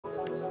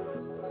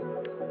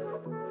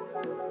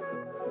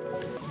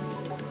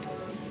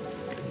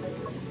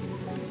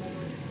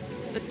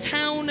the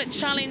Town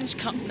Challenge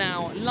Cup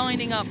now,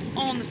 lining up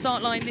on the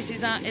start line. This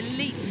is our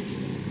elite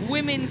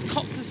women's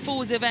Cox's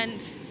Falls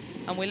event,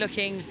 and we're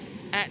looking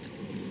at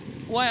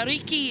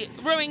Waiariki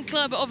Rowing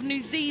Club of New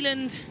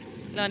Zealand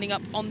lining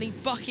up on the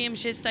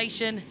Buckinghamshire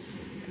station,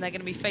 and they're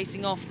going to be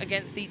facing off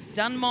against the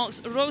Danmarks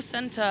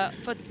Rocenter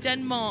for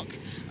Denmark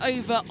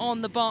over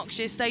on the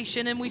Berkshire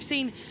station. And we've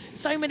seen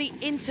so many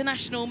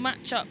international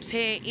matchups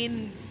here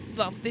in,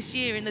 well, this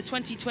year in the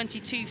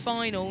 2022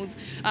 finals.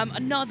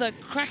 Another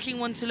cracking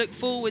one to look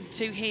forward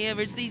to here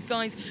as these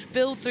guys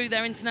build through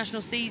their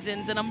international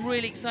seasons, and I'm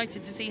really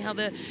excited to see how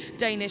the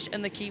Danish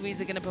and the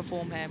Kiwis are going to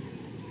perform here.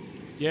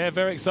 Yeah,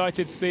 very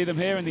excited to see them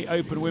here in the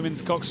Open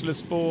Women's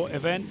Coxless 4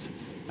 event,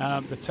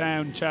 the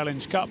Town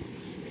Challenge Cup.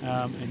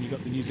 And you've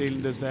got the New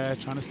Zealanders there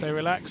trying to stay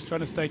relaxed, trying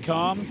to stay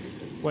calm,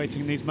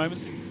 waiting in these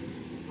moments.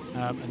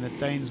 And the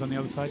Danes on the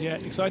other side. Yeah,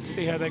 excited to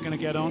see how they're going to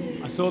get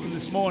on. I saw them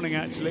this morning,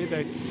 actually.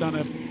 They'd done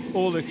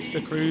all the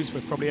crews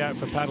were probably out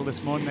for a paddle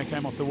this morning. They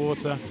came off the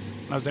water,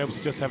 and I was able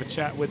to just have a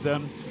chat with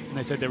them. And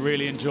they said they're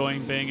really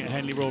enjoying being at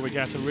Henley Royal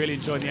Regatta, really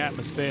enjoying the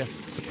atmosphere,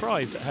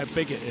 surprised at how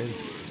big it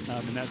is.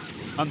 And that's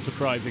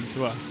unsurprising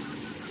to us.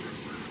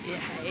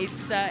 Yeah,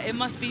 it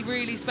must be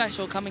really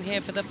special coming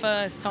here for the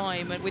first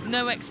time and with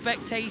no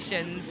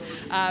expectations,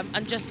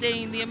 and just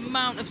seeing the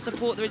amount of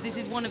support there is. This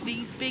is one of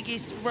the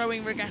biggest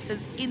rowing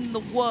regattas in the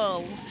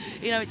world.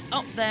 You know, it's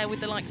up there with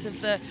the likes of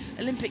the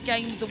Olympic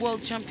Games, the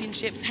World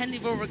Championships. Henley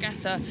Royal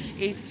Regatta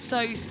is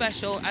so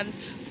special, and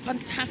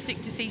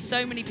fantastic to see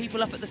so many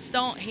people up at the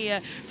start here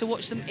to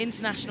watch some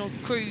international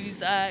crews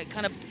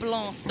kind of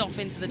blast off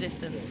into the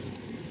distance.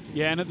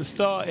 Yeah, and at the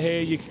start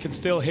here, you can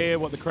still hear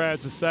what the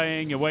crowds are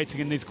saying. You're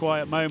waiting in these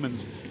quiet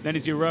moments. Then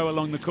as you row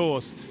along the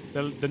course,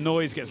 the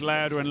noise gets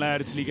louder and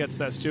louder till you get to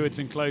that steward's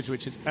enclosure,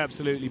 which is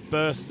absolutely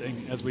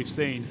bursting, as we've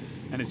seen.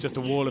 And it's just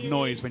a wall of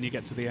noise when you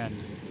get to the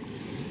end.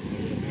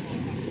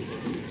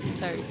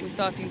 So we're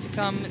starting to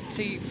come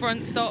to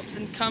front stops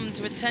and come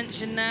to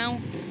attention now.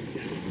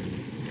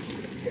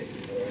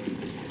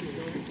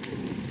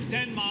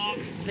 Denmark.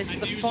 This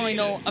is the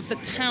final of the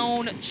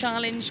Town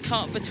Challenge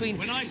Cup between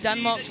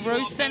Danmarks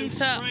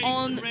Rocenter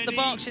on the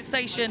Berkshire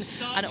station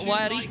and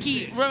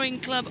Waiariki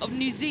Rowing Club of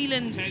New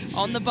Zealand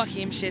on the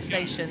Buckinghamshire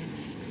station.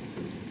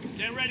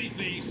 Get ready,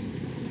 please.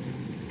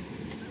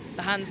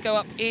 The hands go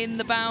up in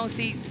the bow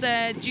seats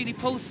there. Julie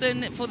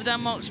Poulsen for the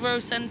Danmarks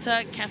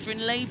Rocenter,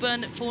 Catherine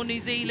Laban for New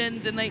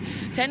Zealand, and they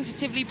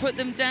tentatively put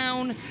them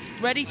down,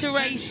 ready to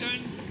race.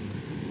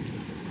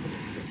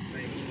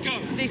 Go.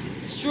 This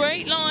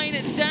straight line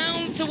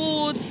down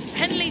towards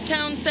Henley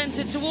Town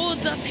Centre,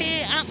 towards us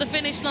here at the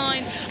finish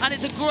line, and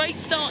it's a great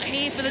start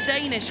here for the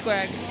Danish,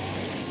 Greg.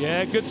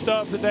 Yeah, good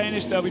start for the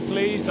Danish. They'll be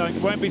pleased. I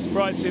won't be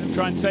surprised to see them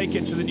try and take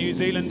it to the New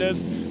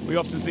Zealanders. We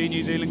often see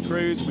New Zealand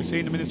crews. We've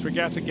seen them in this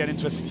regatta get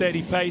into a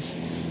steady pace,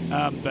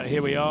 but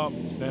here we are.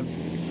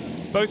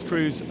 Both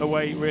crews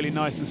away really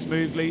nice and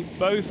smoothly.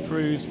 Both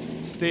crews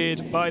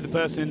steered by the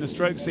person in the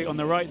stroke seat. On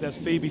the right, that's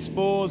Phoebe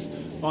Spores.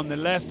 On the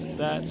left,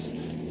 that's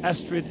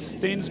Astrid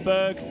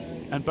Stensberg,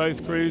 and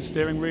both crews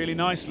steering really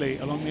nicely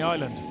along the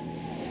island.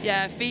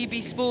 Yeah, Phoebe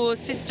Spores,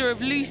 sister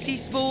of Lucy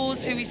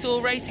Spores, who we saw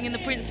racing in the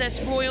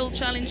Princess Royal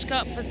Challenge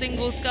Cup for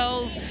single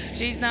sculls.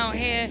 She's now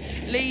here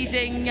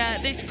leading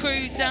this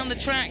crew down the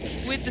track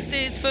with the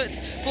steers foot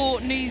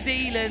for New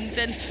Zealand,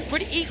 and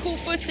pretty equal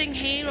footing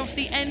here off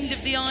the end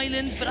of the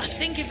island. But I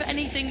think if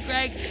anything,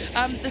 Greg,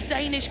 the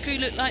Danish crew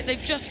look like they've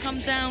just come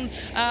down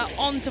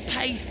onto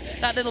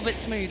pace that little bit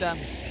smoother.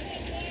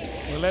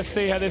 Well, let's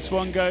see how this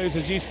one goes.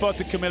 As you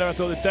spotted, Camilla, I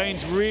thought the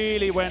Danes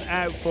really went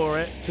out for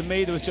it. To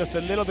me, there was just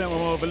a little bit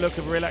more of a look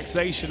of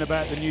relaxation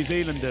about the New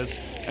Zealanders.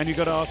 And you've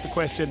got to ask the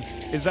question,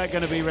 is that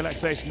going to be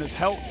relaxation that's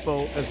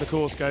helpful as the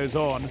course goes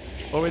on?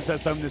 Or is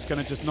that something that's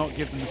going to just not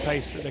give them the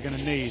pace that they're going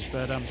to need?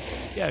 But,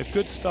 yeah,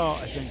 good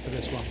start, I think, for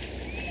this one.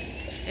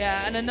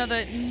 Yeah, and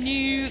another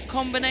new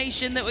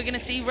combination that we're going to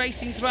see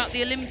racing throughout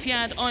the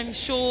Olympiad, I'm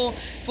sure,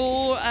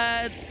 for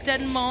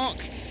Denmark.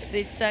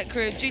 This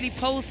crew of Julie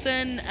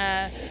Poulsen,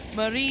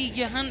 Marie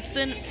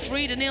Johansson,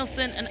 Frida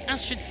Nielsen and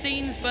Astrid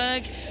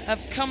Stensberg have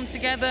come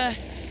together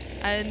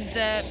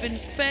and been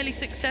fairly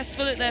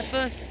successful at their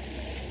first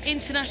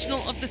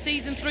international of the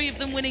season. 3 of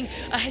them winning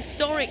a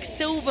historic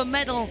silver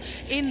medal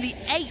in the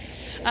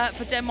 8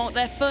 for Denmark,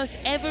 their first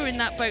ever in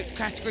that boat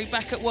category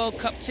back at World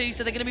Cup 2.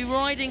 So they're going to be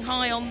riding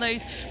high on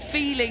those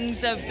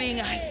feelings of being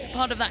a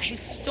part of that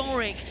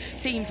historic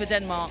team for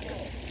Denmark.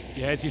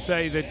 Yeah, as you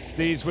say, that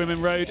these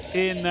women rode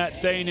in that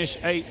Danish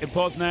 8 in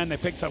Poznan. They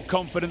picked up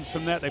confidence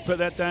from that. They put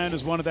that down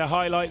as one of their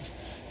highlights.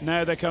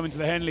 Now they're coming to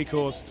the Henley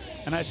course.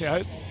 And actually, I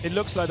hope it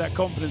looks like that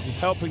confidence is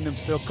helping them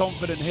to feel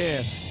confident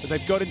here, that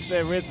they've got into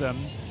their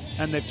rhythm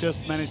and they've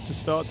just managed to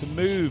start to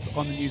move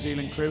on the New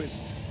Zealand crew.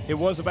 It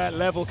was about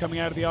level coming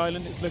out of the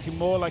island. It's looking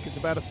more like it's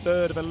about a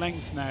third of a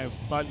length now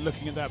by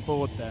looking at that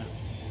board there.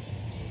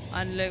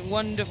 And look,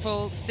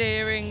 wonderful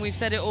steering. We've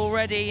said it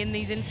already, in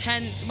these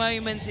intense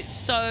moments, it's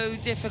so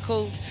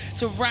difficult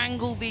to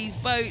wrangle these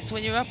boats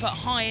when you're up at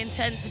high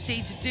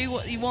intensity to do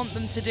what you want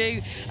them to do.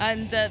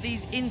 And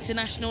these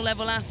international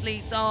level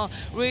athletes are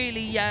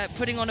really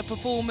putting on a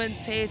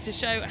performance here to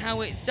show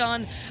how it's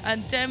done.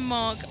 And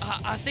Denmark,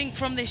 I think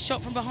from this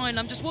shot from behind,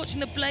 I'm just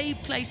watching the blade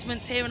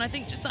placements here, and I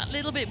think just that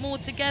little bit more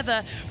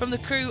together from the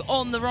crew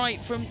on the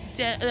right from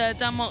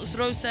Danmarks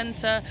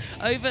Rocenter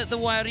over the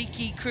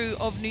Waiariki crew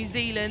of New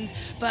Zealand.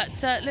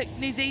 But look,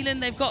 New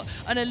Zealand, they've got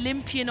an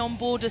Olympian on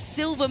board, a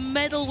silver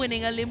medal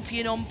winning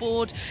Olympian on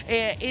board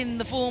in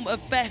the form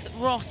of Beth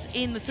Ross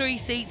in the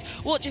 3-seat.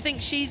 What do you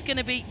think she's going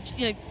to be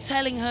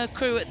telling her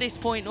crew at this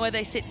point where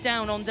they sit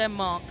down on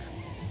Denmark?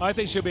 I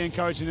think she'll be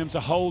encouraging them to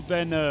hold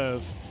their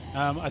nerve.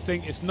 I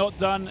think it's not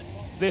done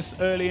this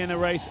early in a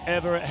race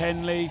ever at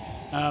Henley.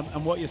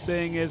 And what you're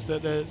seeing is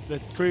that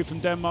the crew from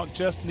Denmark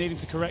just needing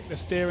to correct their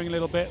steering a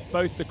little bit.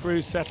 Both the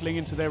crews settling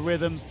into their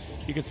rhythms.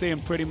 You can see them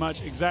pretty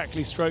much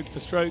exactly stroke for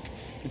stroke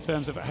in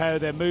terms of how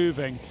they're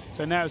moving.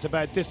 So now it's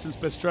about distance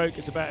per stroke,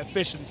 it's about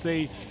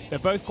efficiency. They're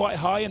both quite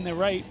high in their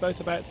rate,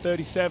 both about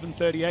 37,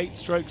 38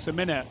 strokes a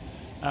minute.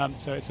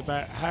 So it's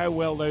about how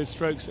well those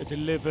strokes are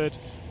delivered,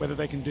 whether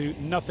they can do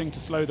nothing to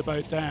slow the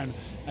boat down.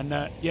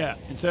 And yeah,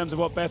 in terms of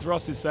what Beth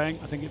Ross is saying,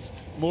 I think it's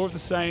more of the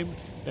same.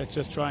 Let's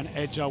just try and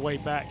edge our way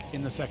back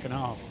in the second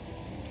half.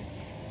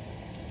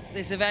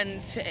 This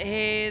event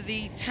here,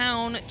 the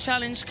Town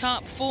Challenge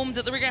Cup, formed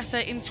at the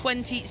regatta in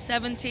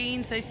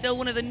 2017, so still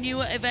one of the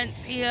newer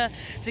events here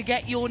to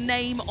get your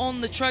name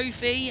on the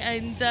trophy.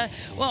 And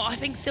well, I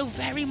think still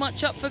very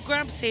much up for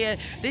grabs here.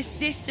 This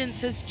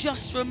distance has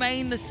just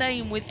remained the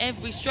same with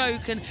every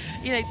stroke, and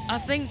I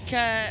think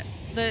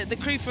the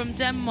crew from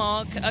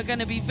Denmark are going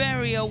to be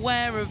very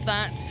aware of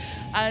that.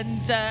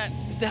 And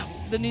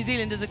the New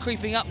Zealanders are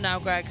creeping up now,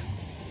 Greg.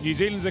 New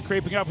Zealanders are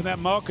creeping up, and that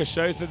marker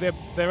shows that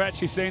they're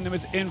actually seeing them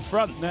as in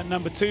front. That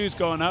number 2's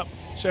gone up,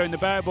 showing the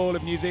bow ball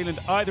of New Zealand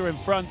either in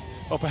front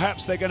or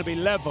perhaps they're going to be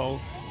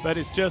level. But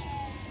it's just,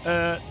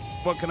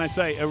 what can I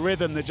say, a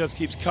rhythm that just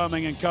keeps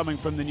coming and coming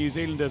from the New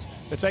Zealanders.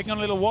 They're taking on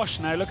a little wash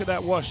now. Look at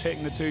that wash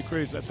hitting the two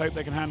crews. Let's hope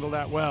they can handle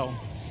that well.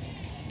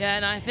 Yeah,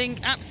 and I think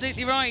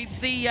absolutely right.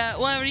 The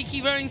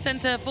Waiariki Rowing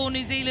Centre for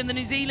New Zealand, the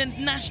New Zealand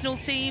national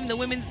team, the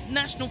women's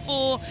national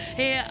 4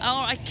 here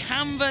are a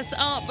canvas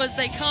up as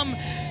they come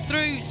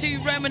through to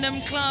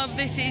Remenham Club.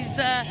 This is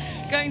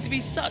going to be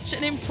such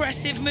an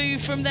impressive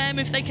move from them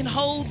if they can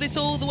hold this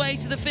all the way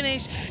to the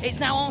finish. It's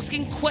now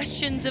asking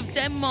questions of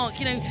Denmark.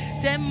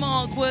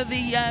 Denmark were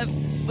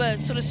the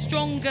sort of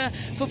stronger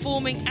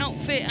performing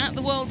outfit at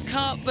the World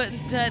Cup, but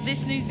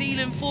this New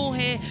Zealand 4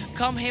 here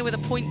come here with a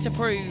point to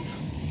prove.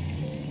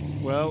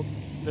 Well,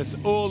 it's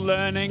all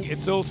learning,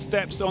 it's all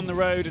steps on the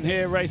road, and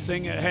here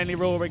racing at Henley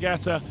Royal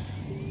Regatta,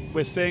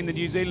 we're seeing the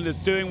New Zealanders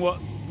doing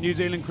what New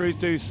Zealand crews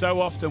do so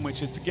often,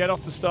 which is to get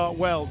off the start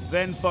well,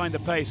 then find the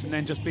pace, and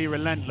then just be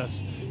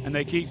relentless. And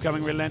they keep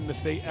coming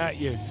relentlessly at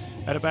you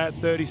at about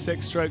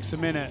 36 strokes a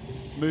minute,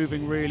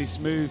 moving really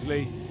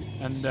smoothly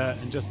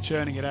and just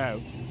churning it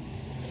out.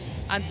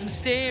 And some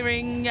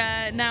steering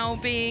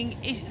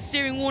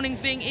steering warnings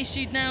being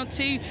issued now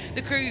to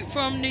the crew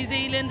from New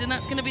Zealand, and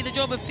that's going to be the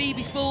job of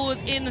Phoebe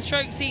Spores in the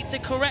stroke seat to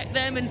correct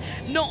them, and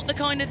not the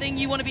kind of thing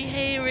you want to be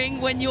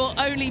hearing when you're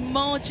only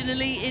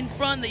marginally in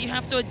front, that you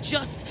have to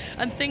adjust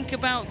and think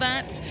about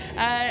that.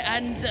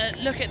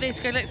 Look at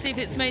this, let's see if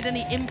it's made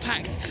any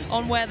impact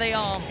on where they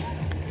are.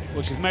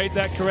 Well, she's made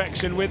that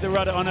correction with the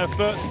rudder on her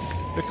foot.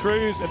 The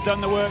crews have done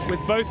the work with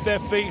both their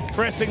feet,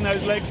 pressing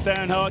those legs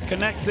down hard,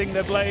 connecting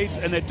their blades,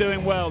 and they're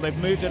doing well. They've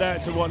moved it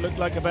out to what looked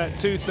like about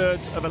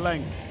 2/3 of a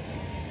length.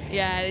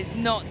 Yeah, it's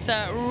not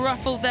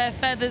ruffled their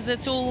feathers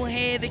at all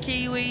here, the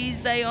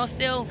Kiwis. They are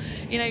still,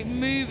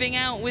 moving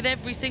out with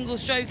every single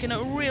stroke, and a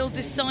real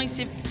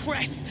decisive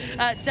press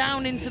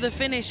down into the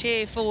finish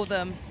here for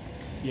them.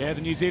 Yeah,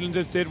 the New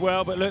Zealanders did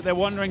well, but look, they're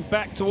wandering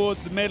back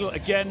towards the middle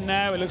again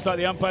now. It looks like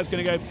the umpire's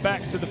going to go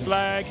back to the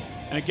flag.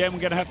 And again, we're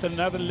going to have to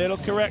another little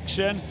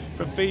correction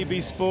from Phoebe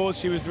Spores.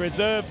 She was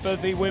reserved for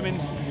the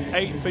women's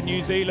 8 for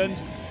New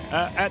Zealand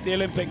at the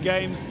Olympic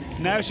Games.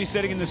 Now she's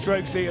sitting in the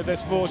stroke seat of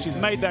this 4. She's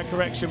made that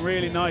correction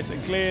really nice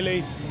and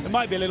clearly. There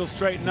might be a little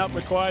straighten up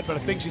required, but I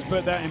think she's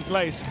put that in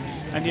place.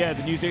 And yeah,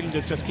 the New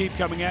Zealanders just keep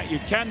coming at you.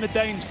 Can the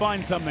Danes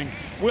find something?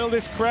 Will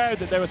this crowd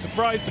that they were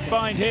surprised to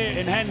find here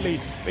in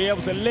Henley be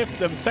able to lift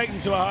them, take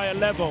them to a higher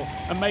level,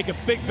 and make a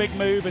big, big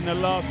move in the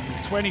last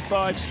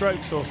 25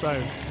 strokes or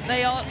so?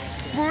 They are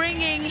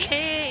springing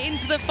here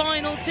into the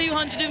final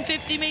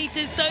 250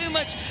 metres. So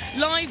much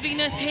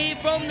liveliness here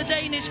from the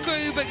Danish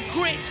crew, but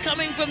grit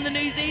coming from the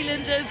New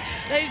Zealanders.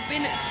 They've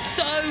been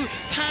so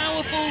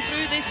powerful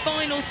through this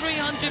final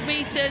 300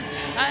 metres,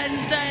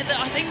 and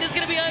I think there's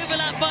going to be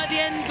overlap by the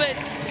end, but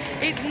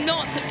it's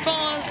not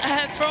far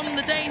from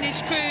the Danish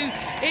crew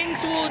in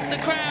towards the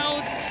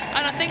crowd,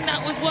 and I think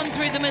that was one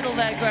through the middle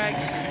there, Greg.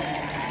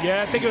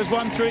 Yeah, I think it was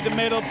one through the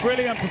middle.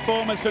 Brilliant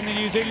performance from the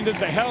New Zealanders.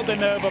 They held their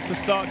nerve off the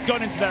start,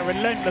 got into that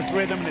relentless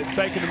rhythm, and it's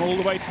taken them all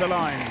the way to the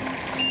line.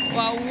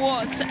 Well,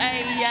 what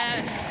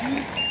a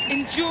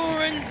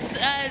endurance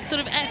sort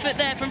of effort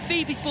there from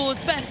Phoebe Spores,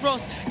 Beth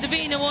Ross,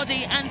 Davina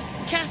Waddy and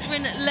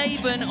Catherine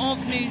Laban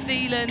of New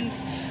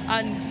Zealand.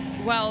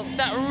 And, well,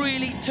 that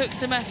really took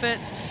some effort.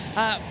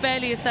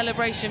 Barely a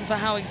celebration for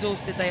how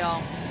exhausted they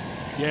are.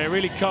 Yeah,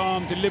 really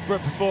calm,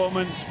 deliberate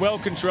performance, well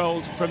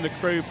controlled from the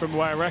crew from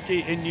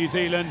Waiariki in New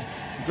Zealand.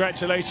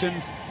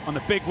 Congratulations on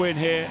the big win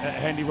here at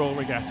Henley Royal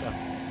Regatta.